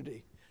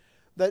opportunity.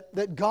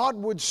 That God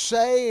would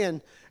say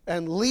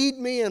and lead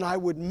me, and I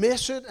would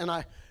miss it, and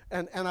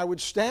I would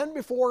stand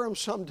before Him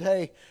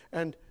someday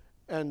and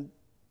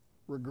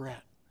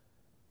regret.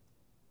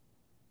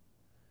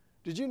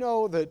 Did you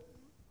know that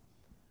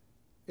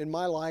in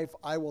my life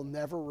I will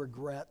never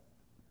regret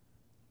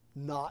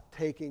not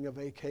taking a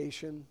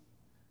vacation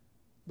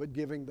but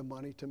giving the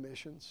money to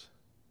missions?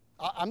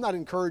 I'm not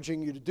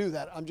encouraging you to do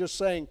that. I'm just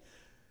saying,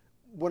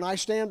 when I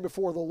stand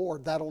before the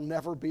Lord, that'll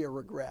never be a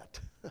regret.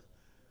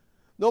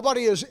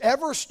 Nobody has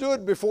ever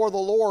stood before the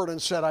Lord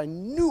and said, I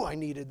knew I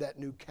needed that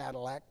new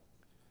Cadillac.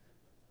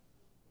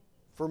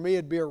 For me,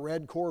 it'd be a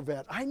red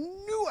Corvette. I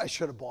knew I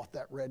should have bought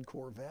that red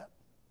Corvette.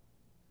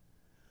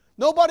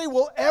 Nobody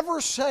will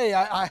ever say,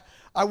 I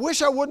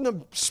wish I wouldn't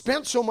have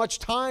spent so much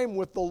time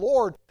with the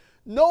Lord.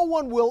 No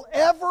one will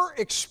ever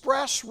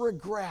express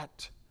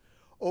regret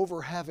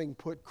over having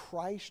put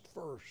Christ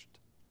first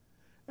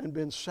and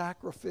been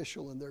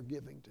sacrificial in their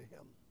giving to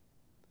Him.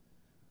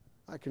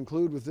 I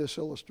conclude with this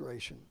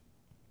illustration.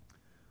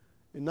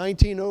 In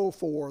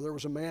 1904, there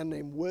was a man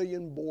named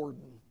William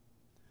Borden.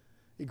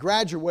 He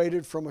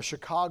graduated from a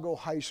Chicago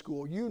high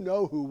school. You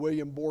know who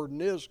William Borden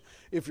is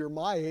if you're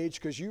my age,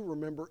 because you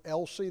remember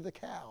Elsie the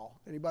cow.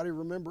 Anybody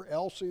remember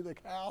Elsie the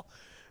cow?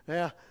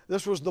 Yeah,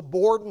 this was the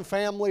Borden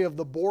family of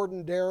the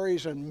Borden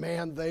dairies, and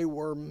man, they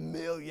were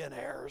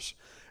millionaires.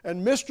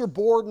 And Mr.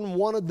 Borden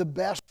wanted the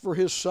best for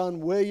his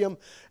son William,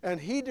 and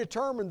he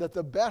determined that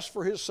the best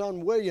for his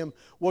son William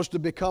was to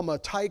become a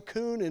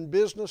tycoon in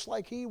business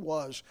like he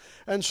was.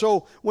 And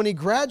so when he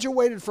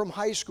graduated from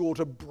high school,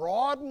 to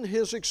broaden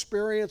his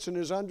experience and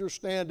his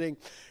understanding,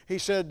 he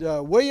said,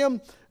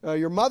 William,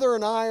 your mother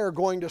and I are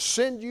going to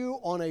send you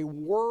on a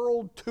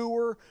world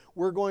tour.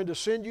 We're going to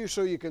send you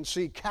so you can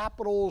see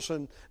capitals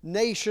and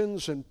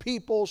nations and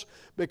peoples,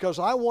 because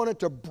I want it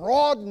to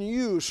broaden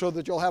you so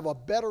that you'll have a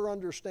better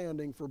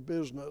understanding for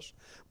business.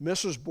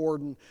 Mrs.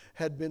 Borden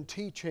had been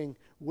teaching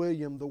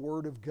William the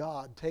Word of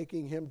God,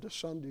 taking him to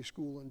Sunday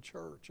school and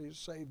church. He's a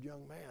saved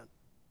young man.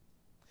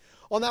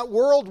 On that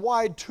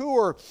worldwide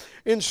tour,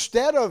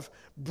 instead of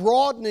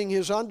broadening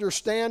his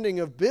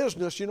understanding of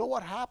business, you know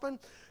what happened?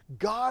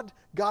 God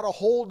got a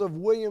hold of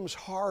William's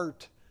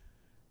heart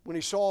when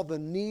he saw the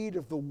need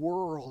of the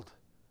world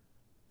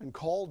and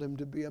called him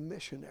to be a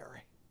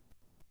missionary.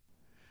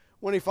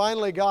 When he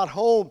finally got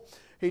home,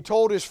 he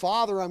told his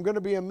father, I'm going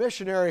to be a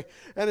missionary.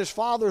 And his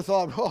father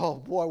thought, oh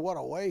boy, what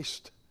a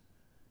waste.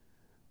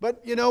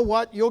 But you know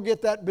what? You'll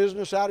get that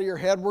business out of your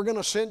head. We're going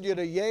to send you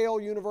to Yale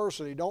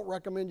University. Don't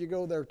recommend you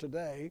go there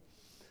today.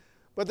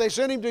 But they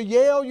sent him to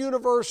Yale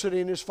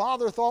University, and his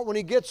father thought when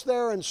he gets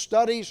there and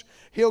studies,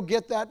 he'll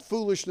get that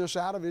foolishness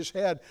out of his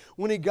head.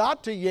 When he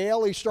got to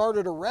Yale, he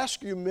started a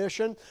rescue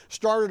mission,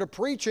 started a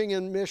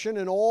preaching mission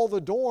in all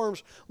the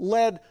dorms,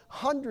 led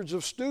hundreds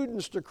of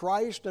students to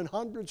Christ and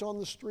hundreds on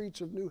the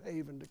streets of New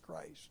Haven to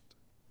Christ.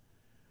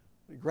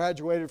 When he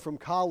graduated from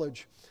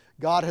college,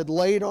 God had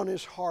laid on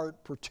his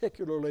heart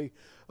particularly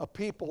a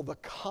people, the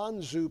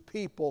Kanzu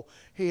people.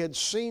 He had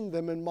seen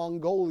them in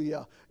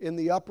Mongolia, in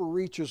the upper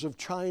reaches of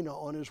China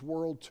on his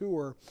world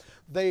tour.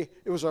 It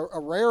was a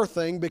rare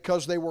thing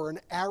because they were an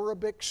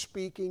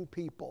Arabic-speaking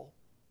people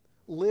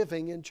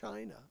living in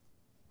China.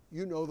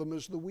 You know them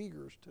as the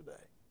Uyghurs today.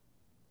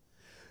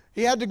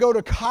 He had to go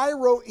to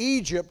Cairo,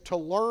 Egypt to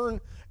learn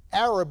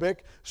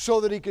Arabic so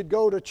that he could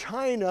go to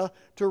China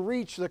to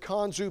reach the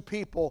Kanzu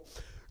people.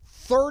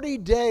 30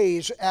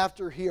 days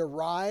after he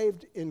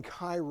arrived in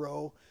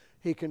Cairo,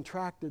 he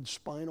contracted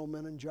spinal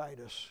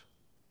meningitis.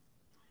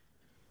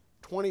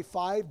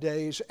 25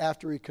 days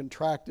after he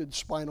contracted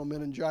spinal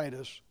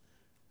meningitis,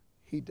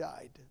 he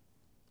died.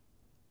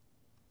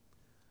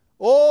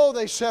 Oh,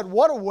 they said,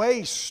 what a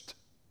waste.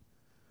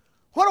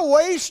 What a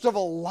waste of a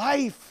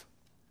life.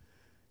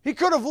 He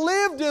could have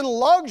lived in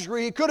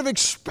luxury. He could have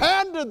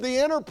expanded the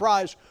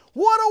enterprise.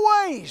 What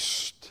a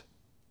waste.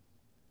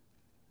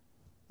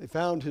 They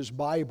found his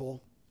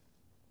Bible,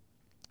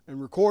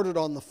 and recorded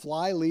on the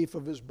flyleaf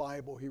of his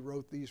Bible, he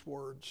wrote these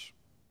words,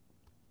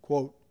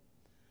 quote,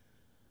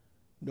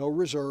 "No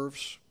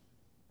reserves,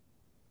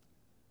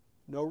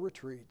 no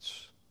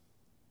retreats,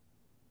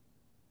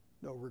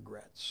 no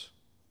regrets."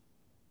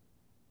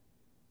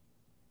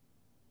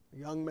 A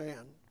young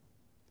man,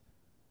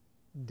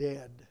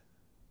 dead,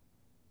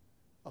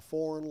 a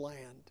foreign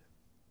land,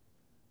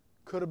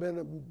 could have been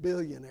a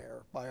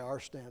billionaire by our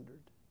standard.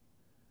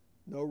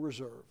 No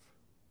reserve,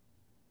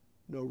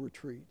 no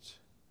retreats,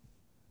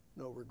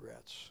 no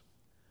regrets.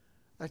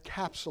 That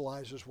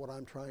capsulizes what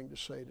I'm trying to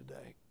say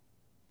today.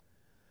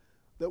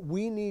 That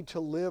we need to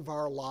live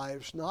our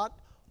lives not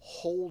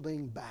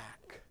holding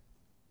back,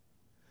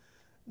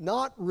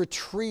 not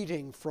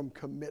retreating from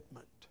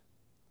commitment,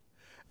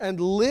 and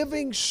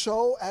living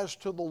so as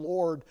to the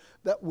Lord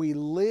that we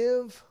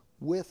live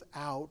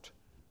without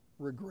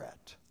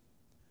regret.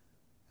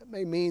 It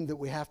may mean that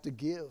we have to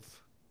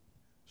give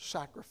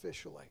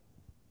sacrificially.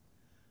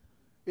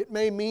 It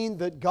may mean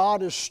that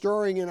God is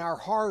stirring in our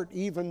heart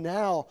even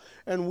now,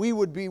 and we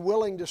would be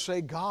willing to say,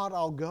 God,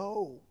 I'll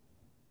go.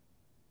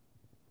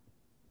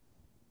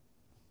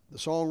 The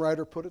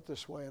songwriter put it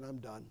this way, and I'm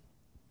done.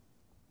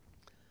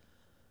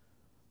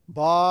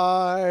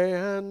 By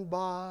and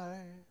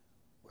by,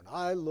 when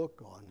I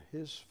look on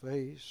his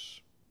face,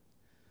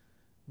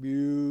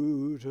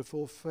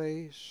 beautiful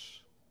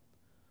face,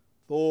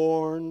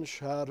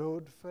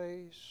 thorn-shadowed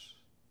face,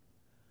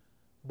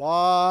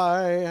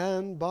 by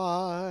and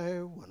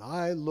by, when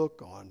I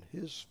look on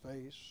his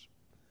face,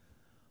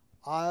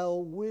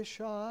 I'll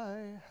wish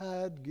I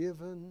had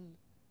given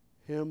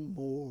him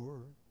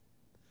more,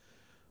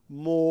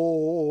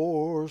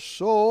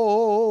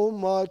 so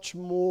much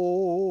more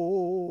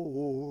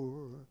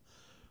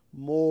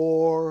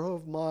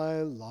of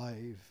my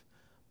life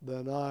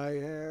than I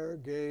e'er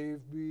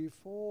gave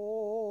before.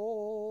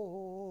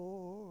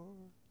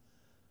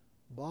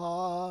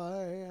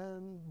 By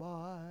and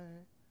by,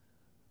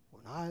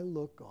 when I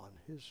look on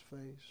his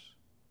face,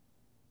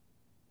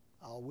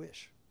 I'll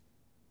wish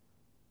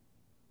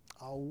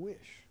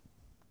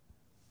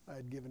I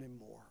had given him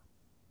more.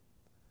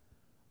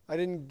 I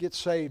didn't get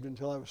saved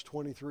until I was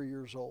 23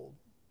 years old.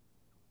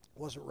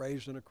 Wasn't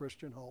raised in a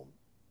Christian home.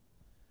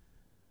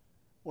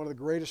 One of the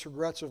greatest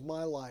regrets of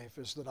my life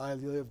is that I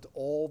lived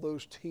all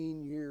those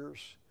teen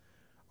years,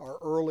 our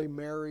early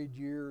married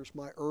years,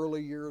 my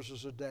early years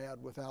as a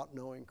dad without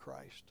knowing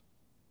Christ.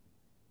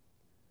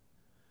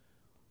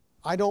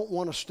 I don't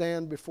want to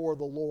stand before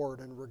the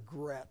Lord and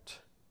regret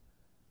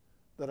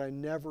that I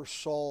never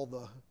saw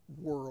the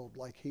world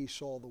like He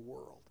saw the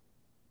world.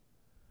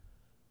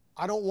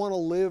 I don't want to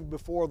live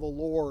before the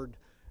Lord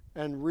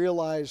and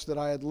realize that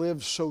I had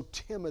lived so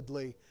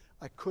timidly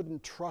I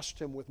couldn't trust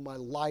Him with my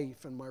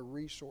life and my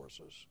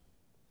resources.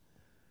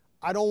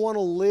 I don't want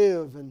to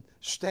live and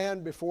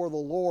stand before the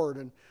Lord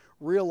and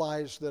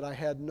realize that I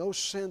had no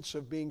sense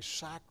of being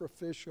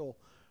sacrificial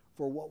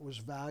for what was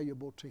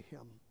valuable to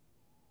Him.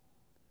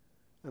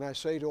 And I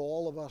say to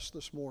all of us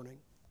this morning,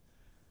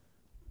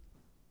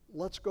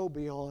 let's go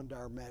beyond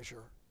our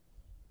measure.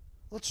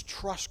 Let's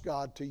trust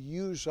God to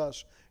use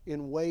us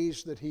in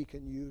ways that He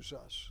can use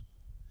us.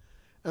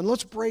 And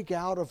let's break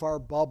out of our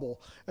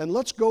bubble and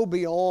let's go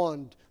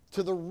beyond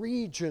to the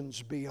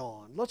regions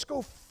beyond. Let's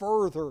go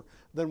further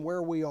than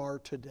where we are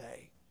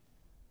today.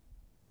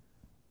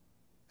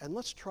 And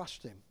let's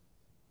trust Him.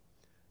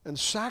 And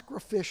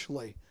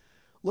sacrificially,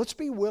 let's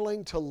be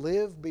willing to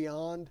live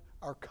beyond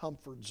our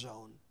comfort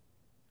zone.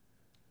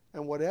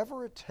 And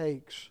whatever it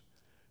takes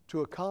to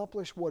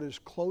accomplish what is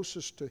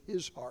closest to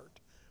His heart,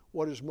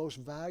 what is most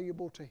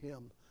valuable to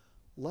Him,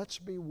 let's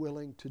be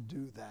willing to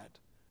do that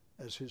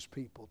as His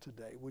people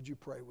today. Would you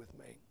pray with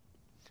me?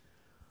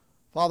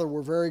 Father,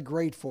 we're very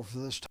grateful for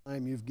this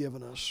time You've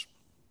given us.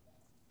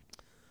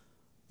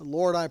 And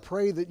Lord, I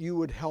pray that You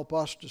would help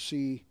us to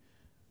see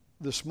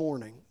this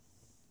morning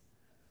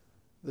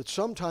that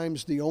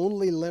sometimes the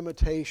only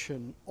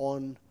limitation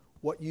on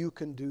what You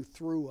can do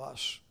through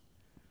us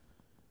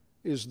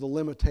is the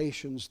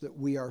limitations that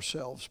we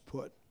ourselves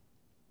put.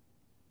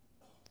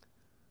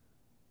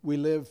 We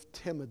live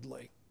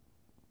timidly.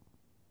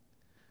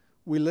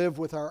 We live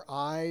with our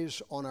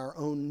eyes on our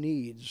own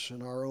needs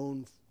and our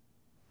own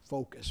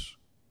focus.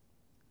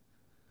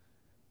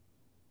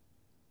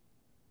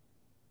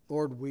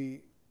 Lord,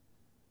 we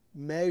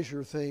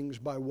measure things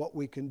by what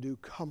we can do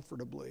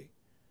comfortably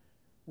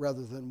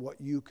rather than what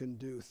You can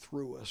do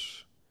through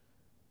us.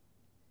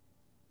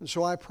 And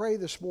so I pray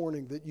this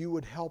morning that You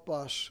would help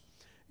us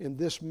in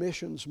this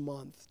missions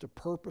month to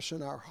purpose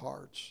in our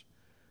hearts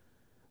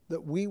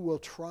that we will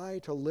try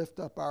to lift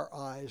up our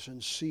eyes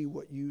and see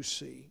what you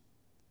see,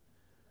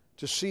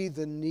 to see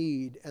the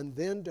need, and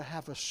then to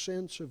have a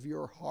sense of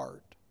your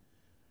heart.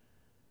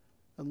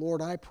 And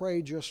Lord, I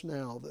pray just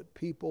now that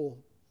people,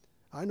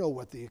 I know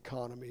what the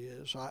economy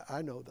is,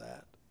 I know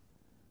that.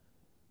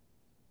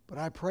 But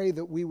I pray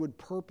that we would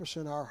purpose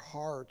in our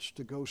hearts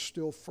to go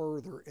still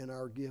further in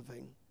our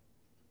giving.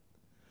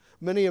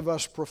 Many of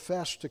us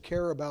profess to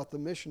care about the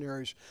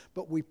missionaries,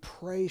 but we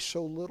pray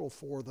so little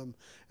for them.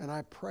 And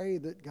I pray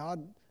that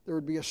God, there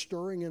would be a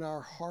stirring in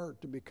our heart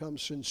to become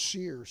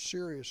sincere,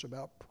 serious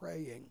about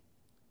praying.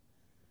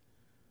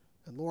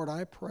 And Lord,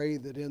 I pray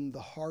that in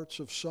the hearts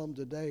of some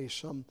today,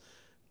 some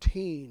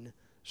teen,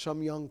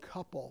 some young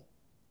couple,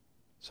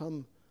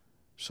 some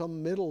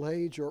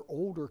middle-aged or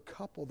older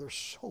couple,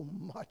 there's so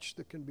much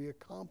that can be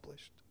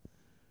accomplished.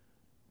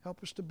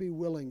 Help us to be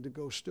willing to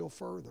go still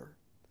further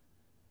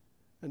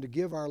and to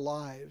give our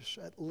lives,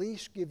 at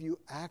least give you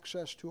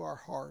access to our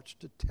hearts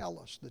to tell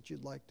us that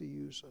you'd like to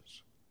use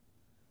us.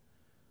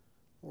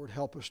 Lord,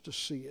 help us to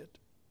see it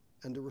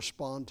and to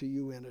respond to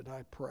you in it,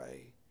 I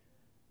pray.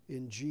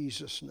 In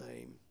Jesus'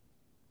 name,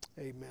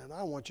 amen.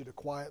 I want you to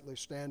quietly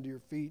stand to your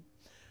feet.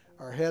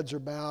 Our heads are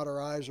bowed,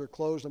 our eyes are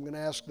closed. I'm going to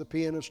ask the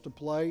pianist to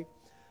play.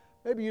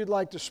 Maybe you'd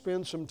like to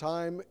spend some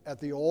time at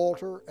the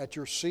altar, at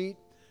your seat,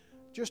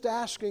 just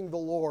asking the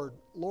Lord,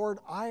 Lord,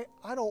 I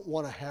don't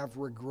want to have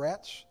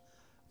regrets.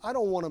 I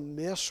don't want to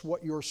miss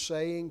what you're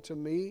saying to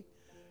me.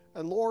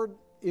 And Lord,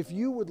 if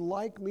you would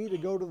like me to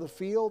go to the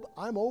field,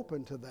 I'm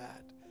open to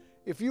that.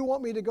 If you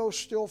want me to go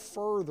still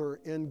further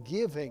in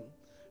giving,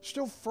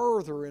 still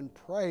further in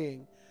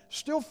praying,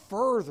 still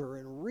further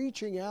in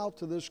reaching out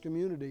to this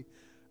community,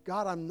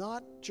 God, I'm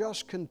not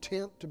just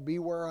content to be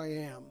where I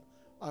am.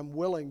 I'm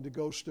willing to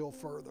go still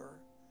further.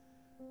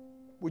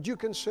 Would you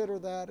consider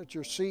that at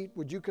your seat?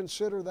 Would you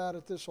consider that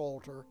at this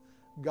altar?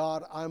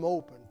 God, I'm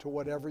open to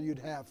whatever you'd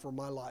have for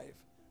my life.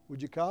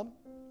 Would you come?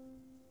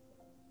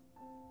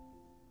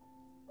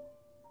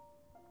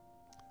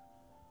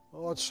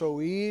 Oh, it's so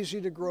easy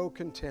to grow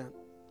content.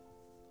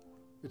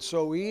 It's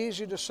so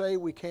easy to say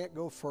we can't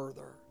go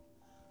further,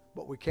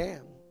 but we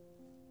can.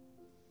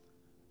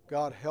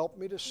 God, help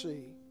me to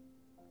see.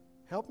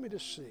 Help me to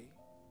see.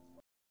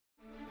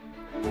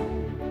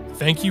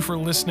 Thank you for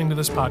listening to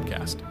this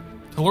podcast.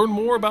 To learn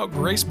more about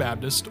Grace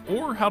Baptist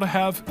or how to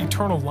have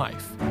eternal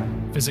life,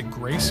 visit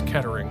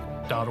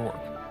gracekettering.org.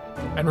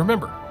 And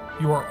remember,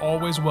 you are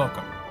always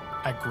welcome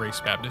at Grace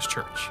Baptist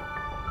Church.